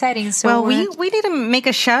really exciting. So we need to make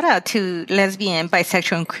a shout out to lesbian,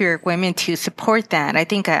 bisexual, and queer women to support that. I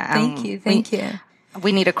think thank you.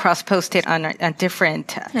 We need to cross-post it on different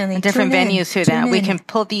venues so that we can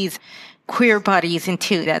pull these queer bodies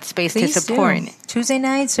into that space to support. Tuesday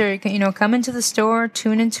nights, or come into the store,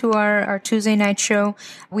 tune into our Tuesday night show.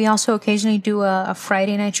 We also occasionally do a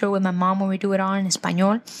Friday night show with my mom where we do it all in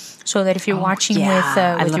Español, so that if you're watching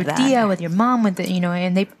with your tia, with your mom, and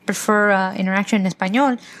they prefer interaction in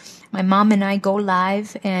Español, my mom and I go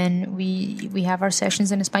live and we have our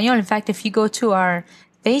sessions in Español. In fact, if you go to our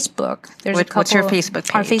Facebook, there's a couple. What's your Facebook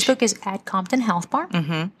page? Our Facebook is at Compton Health Bar.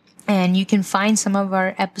 Mm-hmm. And you can find some of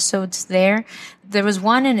our episodes there. There was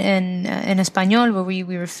one in Español where we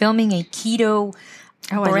were filming a keto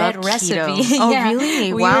bread recipe. Oh,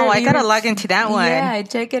 really? Wow, I gotta log into that one. Yeah,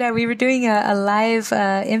 check it out. We were doing a live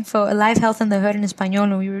a live Health in the Hood in Español,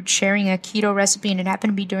 and we were sharing a keto recipe, and it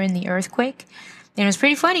happened to be during the earthquake. And it was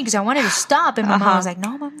pretty funny because I wanted to stop, and my mom was like,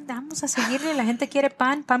 "No, mami, vamos a seguirle. La gente quiere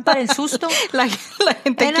pan para el susto." La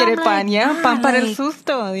gente quiere pan, pan para el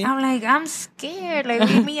susto. I'm like, I'm scared. Like,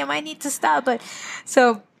 leave me. I might need to stop. But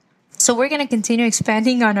so we're gonna continue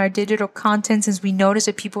expanding on our digital content since we notice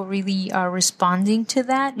that people really are responding to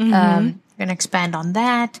that. Mm-hmm. We're gonna expand on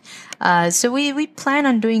that. So we plan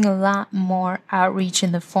on doing a lot more outreach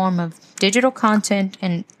in the form of digital content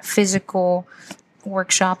and physical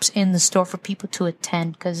workshops in the store for people to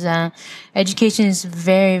attend, because education is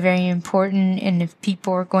very, very important, and if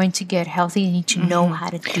people are going to get healthy, they need to know how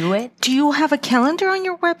to do it. Do you have a calendar on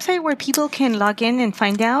your website where people can log in and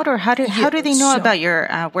find out, or how do they know about your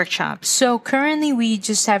workshops? So currently we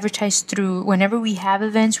just advertise through, whenever we have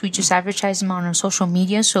events, we just advertise them on our social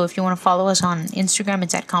media. So if you want to follow us on Instagram,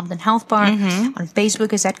 it's at Compton Health Bar. Mm-hmm. On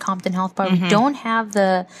Facebook, it's at Compton Health Bar. Mm-hmm. We don't have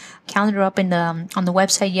the calendar up on the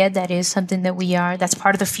website yet. That is something that that's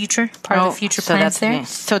part of the future, plans there.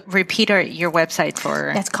 So repeat your website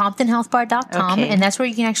for... That's ComptonHealthBar.com, and that's where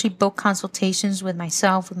you can actually book consultations with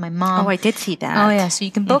myself, with my mom. Oh, I did see that. Oh, yeah. So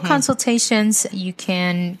you can book consultations. You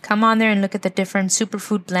can come on there and look at the different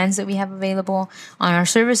superfood blends that we have available. On our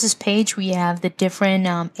services page, we have the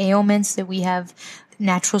different ailments that we have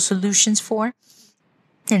natural solutions for.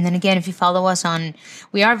 And then again, if you follow us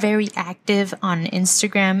we are very active on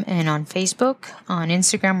Instagram and on Facebook. On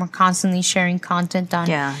Instagram, we're constantly sharing content on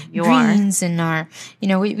greens and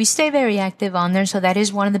we stay very active on there. So that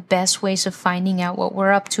is one of the best ways of finding out what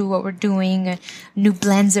we're up to, what we're doing, new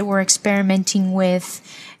blends that we're experimenting with.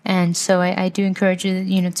 And so I do encourage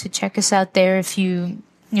you, to check us out there if you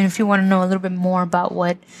want to know a little bit more about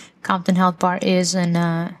what Compton Health Bar is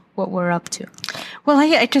and what we're up to. Well,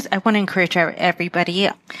 I want to encourage everybody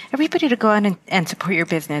to go out and support your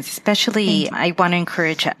business. Especially, I want to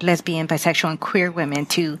encourage lesbian, bisexual, and queer women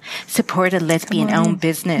to support a lesbian-owned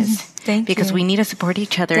business. Because we need to support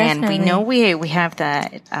each other. Definitely. And we know we have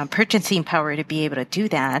the purchasing power to be able to do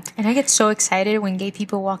that. And I get so excited when gay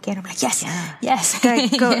people walk in. I'm like, yes.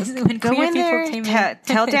 Go in there.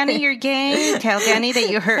 Tell Dani you're gay. Tell Dani that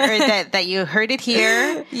you heard that you heard it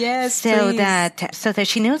here. Yes, so that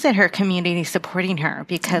she knows that her community is supporting her,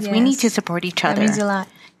 because we need to support each other. That means a lot.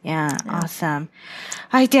 Yeah, awesome.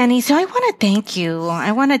 Hi, Dani. So I want to thank you.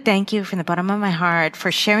 I want to thank you from the bottom of my heart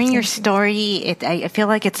for sharing your story. I feel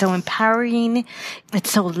like it's so empowering.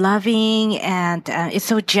 It's so loving, and it's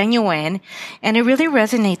so genuine. And it really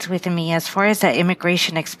resonates with me as far as that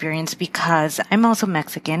immigration experience, because I'm also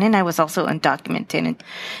Mexican and I was also undocumented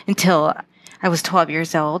until I was 12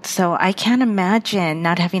 years old. So I can't imagine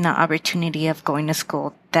not having the opportunity of going to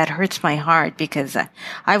school. That hurts my heart, because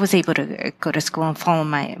I was able to go to school and follow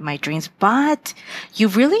my dreams. But you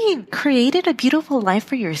really created a beautiful life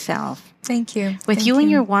for yourself. Thank you. With you and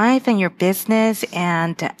your wife and your business.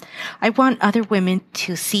 And I want other women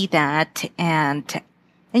to see that and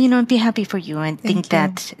be happy for you and think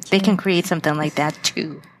that they can create something like that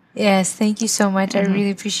too. Yes. Thank you so much. I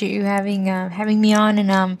really appreciate you having me on,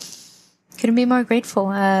 and couldn't be more grateful.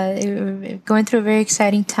 Going through a very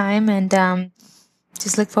exciting time, and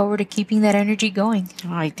just look forward to keeping that energy going.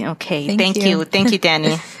 All right. Okay. Thank you. Thank you,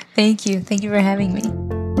 Dani. Thank you. Thank you for having me.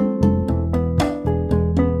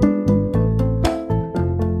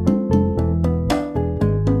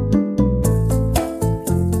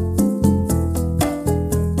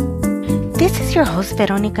 This is your host,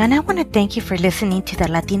 Veronica, and I want to thank you for listening to the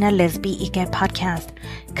Latina Lesbi podcast.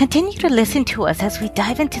 Continue to listen to us as we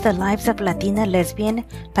dive into the lives of Latina, lesbian,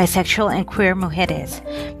 bisexual, and queer mujeres.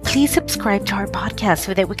 Please subscribe to our podcast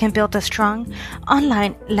so that we can build a strong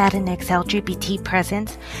online Latinx LGBT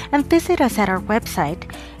presence, and visit us at our website,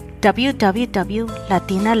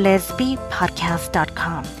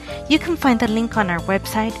 www.latinalesbipodcast.com. You can find the link on our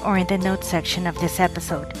website or in the notes section of this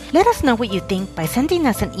episode. Let us know what you think by sending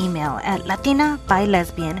us an email at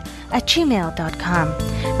latinabilesbian@gmail.com.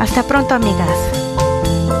 Hasta pronto, amigas.